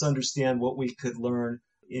 Help us understand what we could learn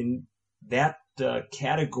in that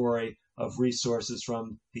category of resources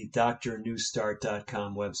from the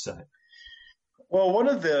drnewstart.com website. Well, one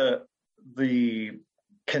of the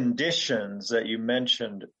conditions that you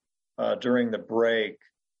mentioned during the break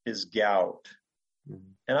is gout.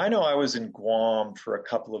 Mm-hmm. And I know I was in Guam for a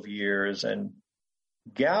couple of years, and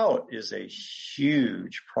gout is a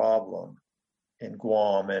huge problem in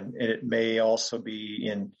Guam, and it may also be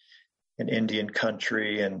in Indian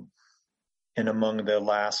country and among the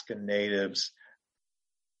Alaskan natives,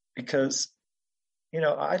 because,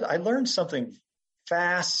 I learned something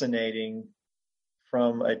fascinating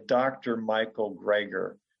from a Dr. Michael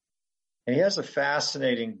Greger. And he has a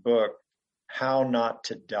fascinating book, How Not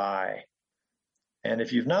to Die. And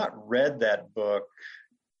if you've not read that book,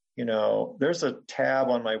 there's a tab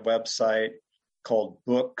on my website called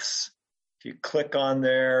Books. If you click on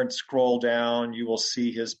there and scroll down, you will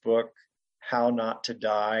see his book, How Not to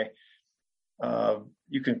Die.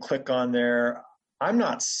 You can click on there. I'm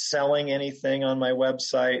not selling anything on my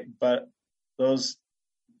website, but the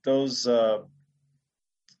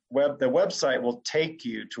website will take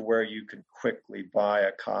you to where you can quickly buy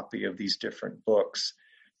a copy of these different books.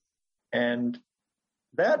 And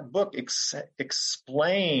that book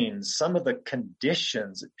explains some of the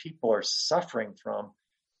conditions that people are suffering from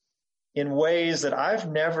in ways that I've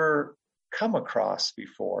never come across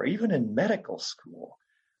before, even in medical school.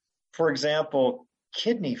 For example,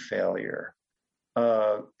 kidney failure,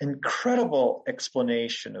 incredible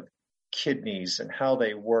explanation of kidneys and how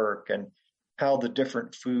they work and how the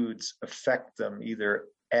different foods affect them either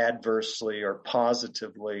adversely or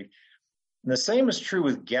positively. And the same is true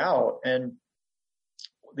with gout. And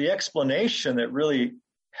the explanation that really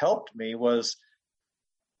helped me was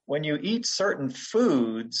when you eat certain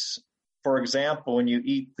foods, for example, when you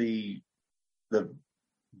eat the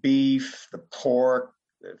beef, the pork,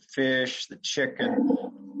 the fish, the chicken,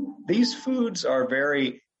 these foods are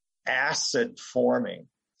very acid forming,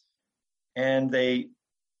 and they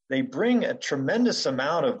bring a tremendous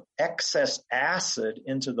amount of excess acid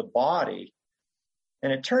into the body.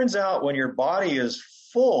 And it turns out when your body is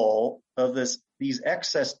full of these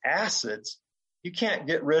excess acids, you can't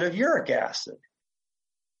get rid of uric acid.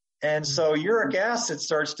 And so uric acid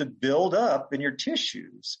starts to build up in your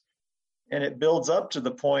tissues, and it builds up to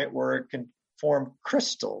the point where it can form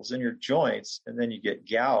crystals in your joints, and then you get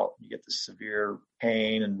gout. You get the severe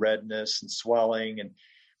pain and redness and swelling,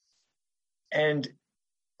 and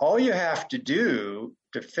all you have to do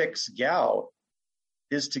to fix gout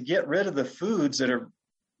is to get rid of the foods that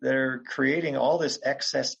are creating all this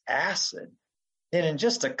excess acid. And in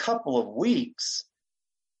just a couple of weeks,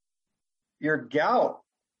 your gout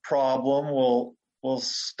problem will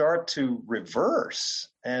start to reverse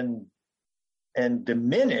and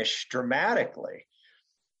diminish dramatically.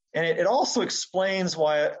 And it also explains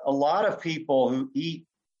why a lot of people who eat,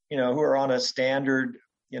 who are on a standard,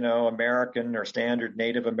 American or standard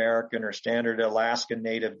Native American or standard Alaskan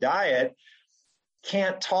Native diet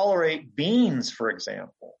can't tolerate beans, for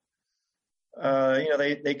example.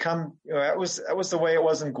 They come, that was the way it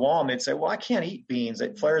was in Guam. They'd say, well, I can't eat beans.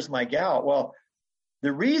 It flares my gout. Well,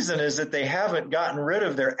 the reason is that they haven't gotten rid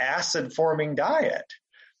of their acid forming diet.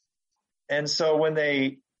 And so when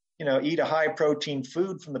they, eat a high protein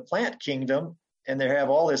food from the plant kingdom and they have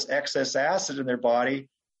all this excess acid in their body,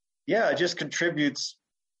 it just contributes,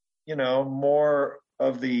 more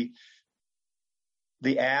of the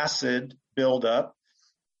acid buildup.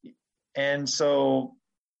 And so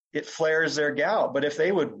it flares their gout. But if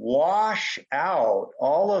they would wash out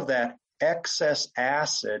all of that excess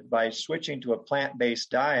acid by switching to a plant-based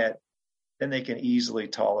diet, then they can easily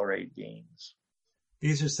tolerate beans.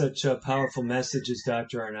 These are such powerful messages,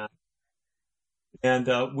 Dr. Arnott. And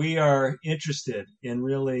we are interested in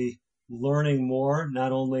really learning more,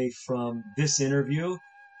 not only from this interview,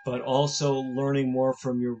 but also learning more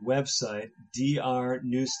from your website,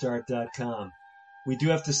 drnewstart.com. We do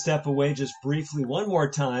have to step away just briefly one more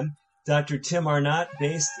time. Dr. Tim Arnott,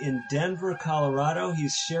 based in Denver, Colorado.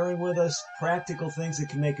 He's sharing with us practical things that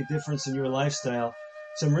can make a difference in your lifestyle.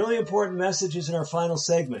 Some really important messages in our final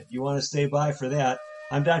segment. You want to stay by for that.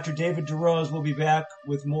 I'm Dr. David DeRose. We'll be back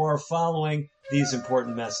with more following these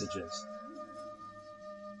important messages.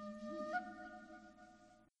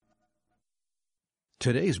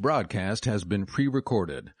 Today's broadcast has been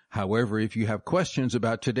pre-recorded. However, if you have questions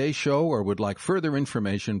about today's show or would like further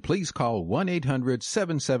information, please call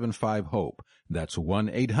 1-800-775-HOPE. That's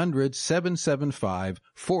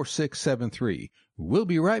 1-800-775-4673. We'll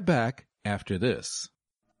be right back after this.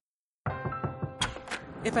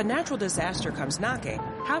 If a natural disaster comes knocking,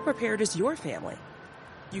 how prepared is your family?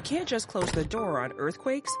 You can't just close the door on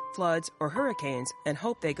earthquakes, floods, or hurricanes and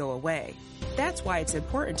hope they go away. That's why it's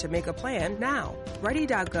important to make a plan now.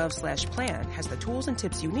 Ready.gov/plan has the tools and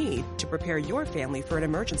tips you need to prepare your family for an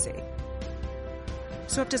emergency.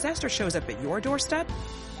 So if disaster shows up at your doorstep,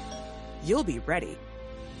 you'll be ready.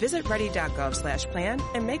 Visit ready.gov/plan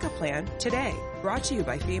and make a plan today. Brought to you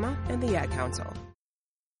by FEMA and the Ad Council.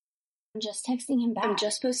 I'm just texting him back. I'm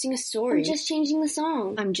just posting a story. I'm just changing the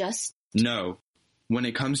song. No. When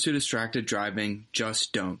it comes to distracted driving,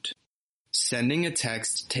 just don't. Sending a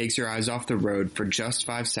text takes your eyes off the road for just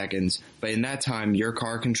 5 seconds, but in that time, your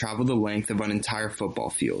car can travel the length of an entire football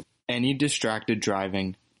field. Any distracted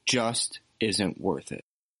driving just isn't worth it.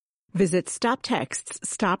 Visit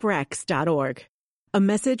StopTextsStopWrecks.org. A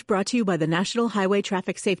message brought to you by the National Highway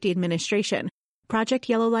Traffic Safety Administration, Project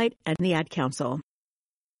Yellow Light, and the Ad Council.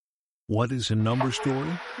 What is a number story?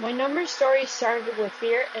 My number story started with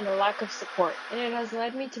fear and a lack of support, and it has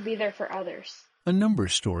led me to be there for others. A number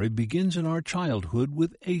story begins in our childhood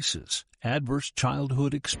with ACEs, adverse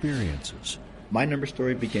childhood experiences. My number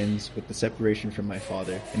story begins with the separation from my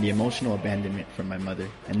father and the emotional abandonment from my mother,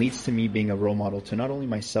 and leads to me being a role model to not only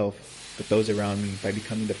myself, but those around me by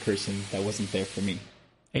becoming the person that wasn't there for me.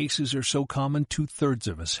 ACEs are so common, 2/3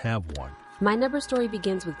 of us have one. My number story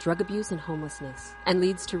begins with drug abuse and homelessness, and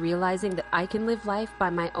leads to realizing that I can live life by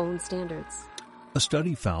my own standards. A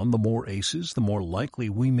study found the more ACEs, the more likely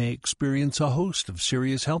we may experience a host of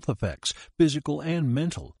serious health effects, physical and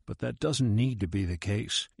mental, but that doesn't need to be the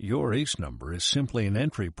case. Your ACE number is simply an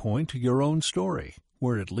entry point to your own story.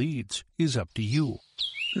 Where it leads is up to you.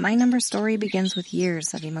 My number story begins with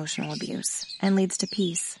years of emotional abuse and leads to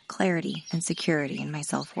peace, clarity, and security in my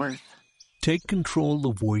self-worth. Take control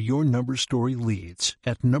of where your number story leads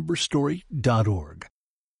at numberstory.org.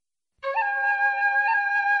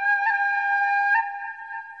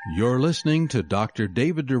 You're listening to Dr.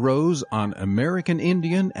 David DeRose on American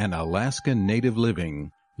Indian and Alaska Native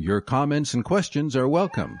Living. Your comments and questions are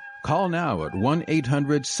welcome. Call now at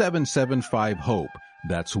 1-800-775-HOPE.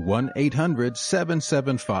 That's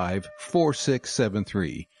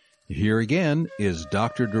 1-800-775-4673. Here again is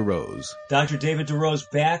Dr. DeRose. Dr. David DeRose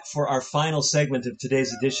back for our final segment of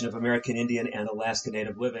today's edition of American Indian and Alaska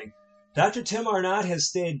Native Living. Dr. Tim Arnott has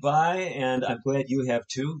stayed by, and I'm glad you have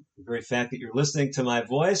too. The very fact that you're listening to my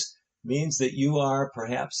voice means that you are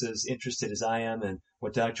perhaps as interested as I am in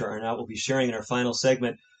what Dr. Arnott will be sharing in our final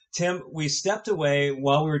segment. Tim, we stepped away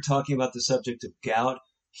while we were talking about the subject of gout.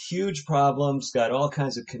 Huge problems, got all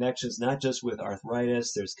kinds of connections, not just with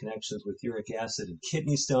arthritis. There's connections with uric acid and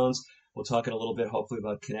kidney stones. We'll talk in a little bit, hopefully,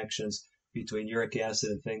 about connections between uric acid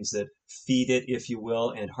and things that feed it, if you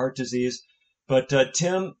will, and heart disease. But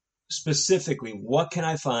Tim, specifically, what can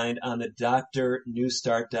I find on the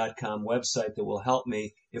drnewstart.com website that will help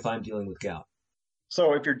me if I'm dealing with gout?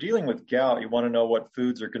 So if you're dealing with gout, you want to know what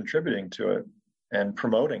foods are contributing to it and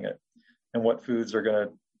promoting it, and what foods are going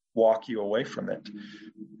to walk you away from it.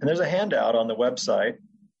 And there's a handout on the website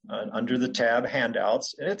under the tab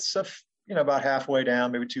handouts, and it's about halfway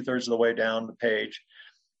down, maybe 2/3 of the way down the page,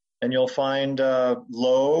 and you'll find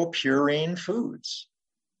low purine foods.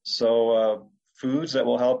 So foods that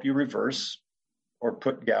will help you reverse or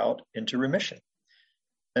put gout into remission.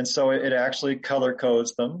 And so it actually color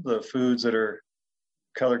codes them. The foods that are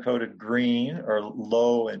color coded green are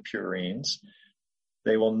low in purines.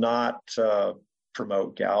 They will not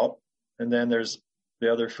promote gout. And then there's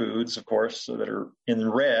the other foods, of course, that are in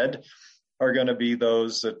red are going to be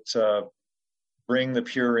those that bring the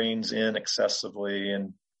purines in excessively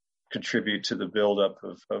and contribute to the buildup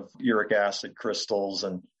of uric acid crystals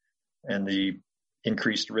and the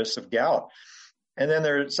increased risk of gout. And then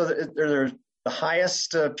there's the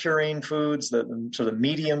highest purine foods, the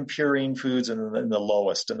medium purine foods, and the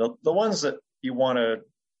lowest. And the ones that you want to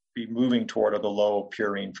be moving toward are the low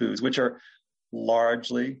purine foods, which are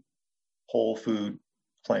largely whole food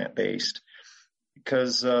plant-based,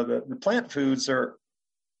 because the plant foods are,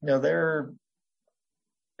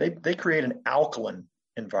 they create an alkaline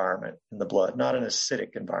environment in the blood, not an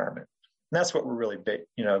acidic environment. And that's what we're really,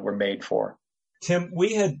 we're made for. Tim,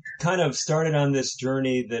 we had kind of started on this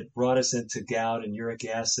journey that brought us into gout and uric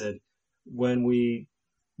acid when we,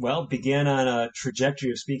 began on a trajectory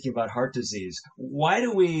of speaking about heart disease. Why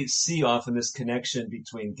do we see often this connection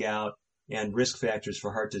between gout and risk factors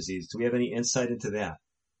for heart disease? Do we have any insight into that?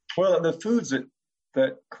 Well, the foods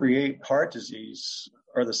that create heart disease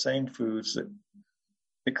are the same foods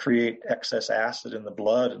that create excess acid in the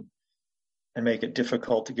blood and make it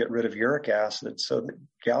difficult to get rid of uric acid, so that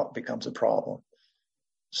gout becomes a problem.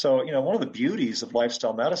 So, one of the beauties of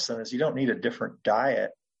lifestyle medicine is you don't need a different diet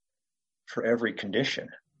for every condition.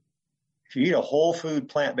 If you eat a whole food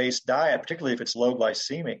plant-based diet, particularly if it's low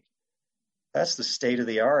glycemic, that's the state of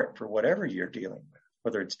the art for whatever you're dealing with,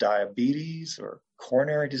 whether it's diabetes or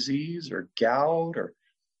coronary disease or gout or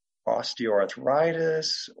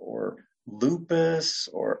osteoarthritis or lupus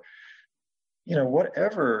or,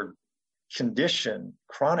 whatever condition,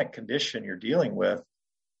 chronic condition you're dealing with,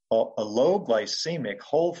 a low glycemic,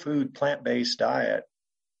 whole food, plant-based diet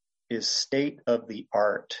is state of the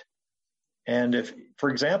art. And if, for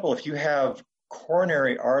example, if you have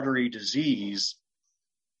coronary artery disease,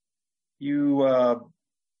 you're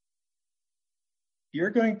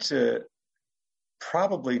going to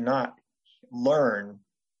probably not learn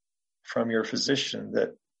from your physician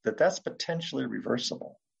that's potentially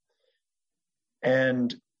reversible.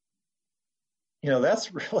 And,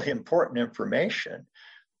 that's really important information,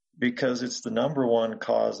 because it's the number one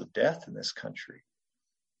cause of death in this country.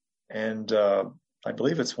 And I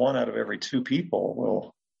believe it's 1 out of every 2 people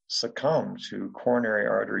will succumb to coronary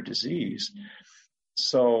artery disease.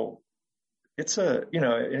 So it's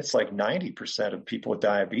it's like 90% of people with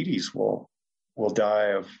diabetes will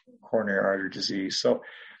die of coronary artery disease. So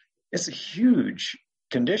it's a huge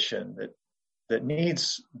condition that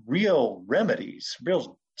needs real remedies,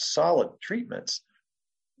 real solid treatments,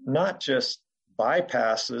 not just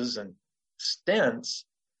bypasses and stents,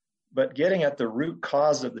 but getting at the root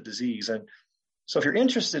cause of the disease. And so if you're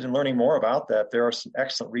interested in learning more about that, there are some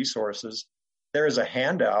excellent resources. There is a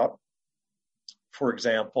handout, for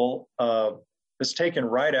example, that's taken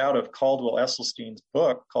right out of Caldwell Esselstyn's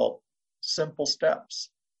book called Simple Steps.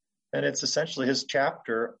 And it's essentially his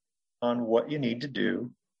chapter on what you need to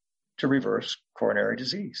do to reverse coronary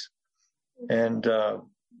disease. And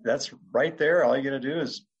that's right there. All you got to do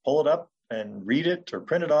is pull it up and read it or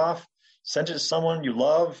print it off, send it to someone you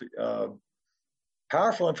love.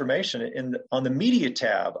 Powerful information. On the media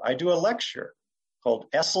tab, I do a lecture called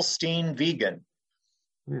Esselstyn Vegan.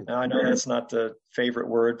 Now, I know that's not the favorite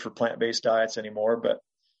word for plant-based diets anymore,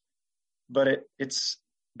 but it's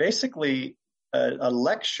basically a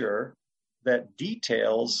lecture that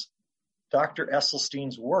details Dr.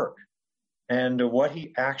 Esselstyn's work and what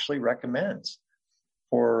he actually recommends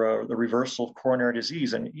for the reversal of coronary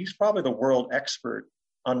disease. And he's probably the world expert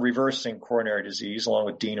on reversing coronary disease, along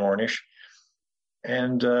with Dean Ornish.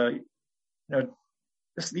 And,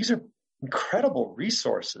 these are incredible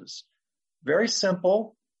resources, very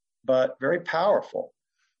simple, but very powerful.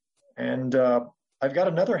 And I've got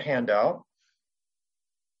another handout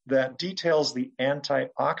that details the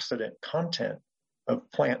antioxidant content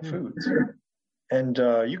of plant foods. And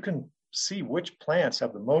you can see which plants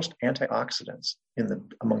have the most antioxidants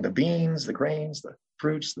among the beans, the grains, the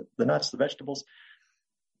fruits, the nuts, the vegetables.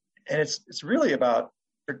 And it's really about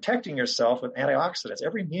protecting yourself with antioxidants.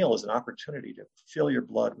 Every meal is an opportunity to fill your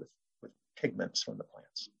blood with pigments from the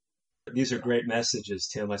plants. These are great messages,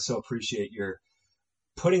 Tim. I so appreciate your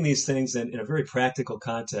putting these things in a very practical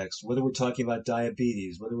context, whether we're talking about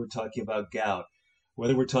diabetes, whether we're talking about gout,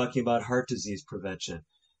 whether we're talking about heart disease prevention.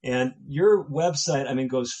 And your website,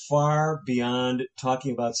 goes far beyond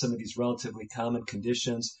talking about some of these relatively common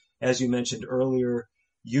conditions. As you mentioned earlier,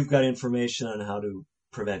 you've got information on how to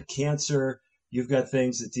prevent cancer. You've got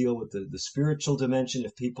things that deal with the spiritual dimension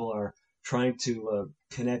if people are trying to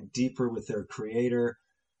connect deeper with their creator.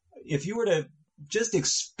 If you were to just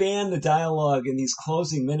expand the dialogue in these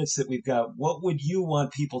closing minutes that we've got, what would you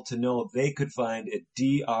want people to know they could find at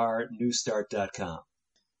drnewstart.com?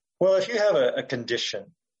 Well, if you have a condition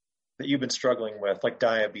that you've been struggling with, like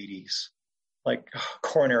diabetes, like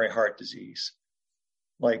coronary heart disease,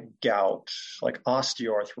 like gout, like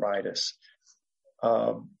osteoarthritis,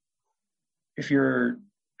 if you're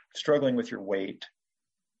struggling with your weight,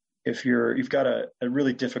 if you've got a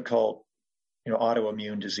really difficult,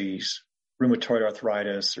 autoimmune disease, rheumatoid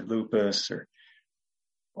arthritis or lupus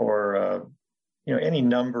or any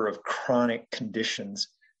number of chronic conditions,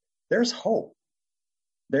 there's hope.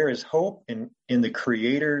 there is hope in the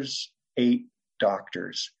Creator's 8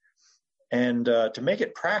 doctors. And to make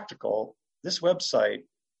it practical, this website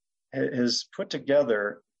has put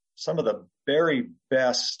together some of the very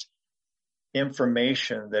best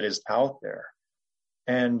information that is out there.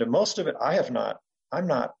 And most of it, I'm not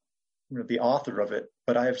the author of it,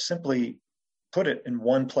 but I have simply put it in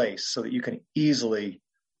one place so that you can easily,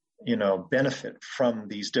 benefit from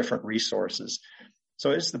these different resources.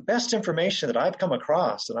 So it's the best information that I've come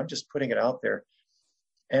across, and I'm just putting it out there.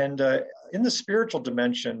 And in the spiritual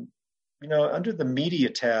dimension, under the media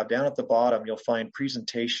tab down at the bottom, you'll find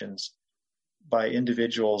presentations by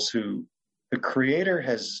individuals who the Creator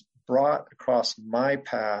has brought across my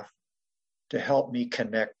path to help me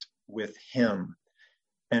connect with Him.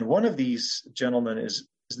 And one of these gentlemen is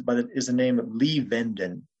the name of Lee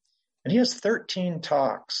Venden, and he has 13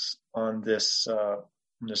 talks on this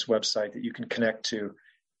website that you can connect to.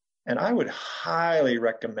 And I would highly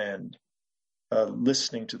recommend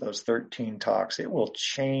listening to those 13 talks. It will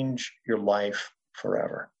change your life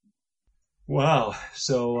forever. Wow.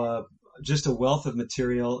 So just a wealth of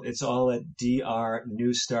material. It's all at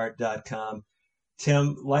drnewstart.com.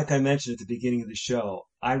 Tim, like I mentioned at the beginning of the show,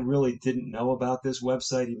 I really didn't know about this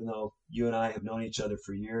website, even though you and I have known each other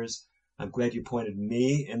for years. I'm glad you pointed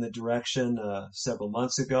me in the direction several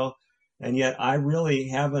months ago. And yet I really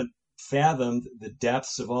haven't fathomed the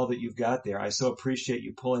depths of all that you've got there. I so appreciate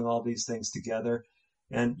you pulling all these things together.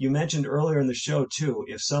 And you mentioned earlier in the show, too,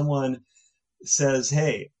 if someone says,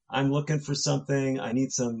 hey, I'm looking for something, I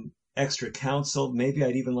need some extra counsel, maybe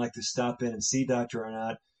I'd even like to stop in and see Dr.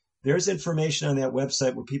 Arnott, there's information on that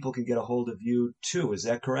website where people can get a hold of you, too. Is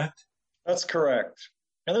that correct? That's correct.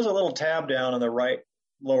 And there's a little tab down in the right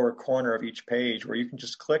lower corner of each page where you can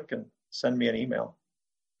just click and send me an email.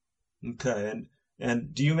 Okay.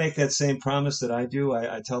 And do you make that same promise that I do?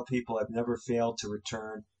 I tell people I've never failed to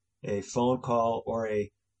return a phone call or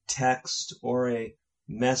a text or a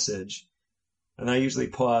message. And I usually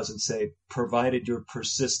pause and say, provided you're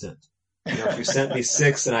persistent. If you sent me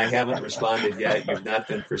 6 and I haven't responded yet, you've not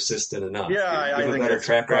been persistent enough. Yeah, I think that's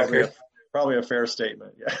track record. Probably a fair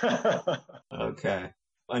statement. Yeah. Okay.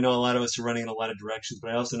 I know a lot of us are running in a lot of directions,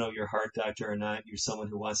 but I also know your heart, Dr. Arnott. You're someone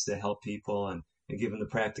who wants to help people and give them the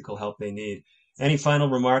practical help they need. Any final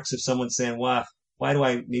remarks if someone's saying, wow, why do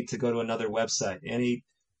I need to go to another website?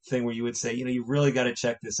 Anything where you would say, you really got to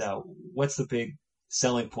check this out. What's the big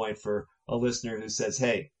selling point for a listener who says,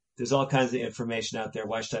 hey, there's all kinds of information out there.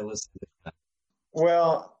 Why should I listen to that?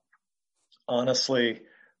 Well, honestly,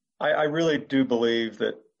 I really do believe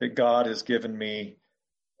that God has given me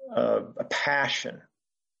a passion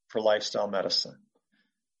for lifestyle medicine.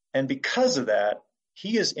 And because of that,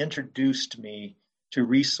 He has introduced me to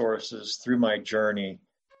resources through my journey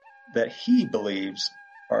that He believes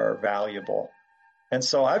are valuable. And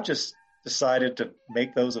so I've just decided to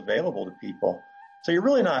make those available to people. So you're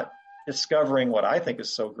really not discovering what I think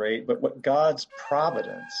is so great, but what God's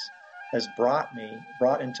providence has brought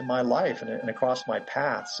into my life and across my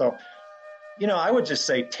path. So, I would just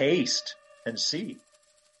say taste and see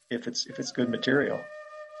if it's good material.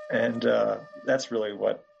 And that's really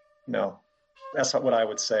what, that's what I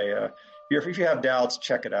would say. If you have doubts,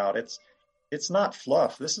 check it out. It's not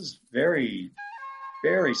fluff. This is very,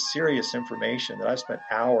 very serious information that I've spent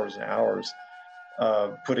hours and hours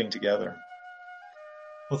putting together.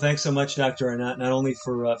 Well, thanks so much, Dr. Arnott, not only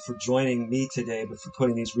for joining me today, but for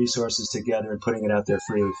putting these resources together and putting it out there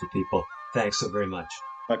freely for people. Thanks so very much.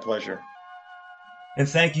 My pleasure. And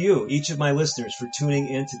thank you, each of my listeners, for tuning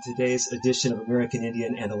in to today's edition of American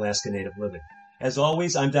Indian and Alaska Native Living. As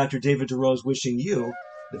always, I'm Dr. David DeRose wishing you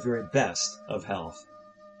the very best of health.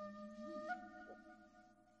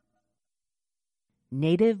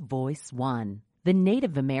 Native Voice One, the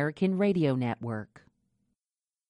Native American Radio Network.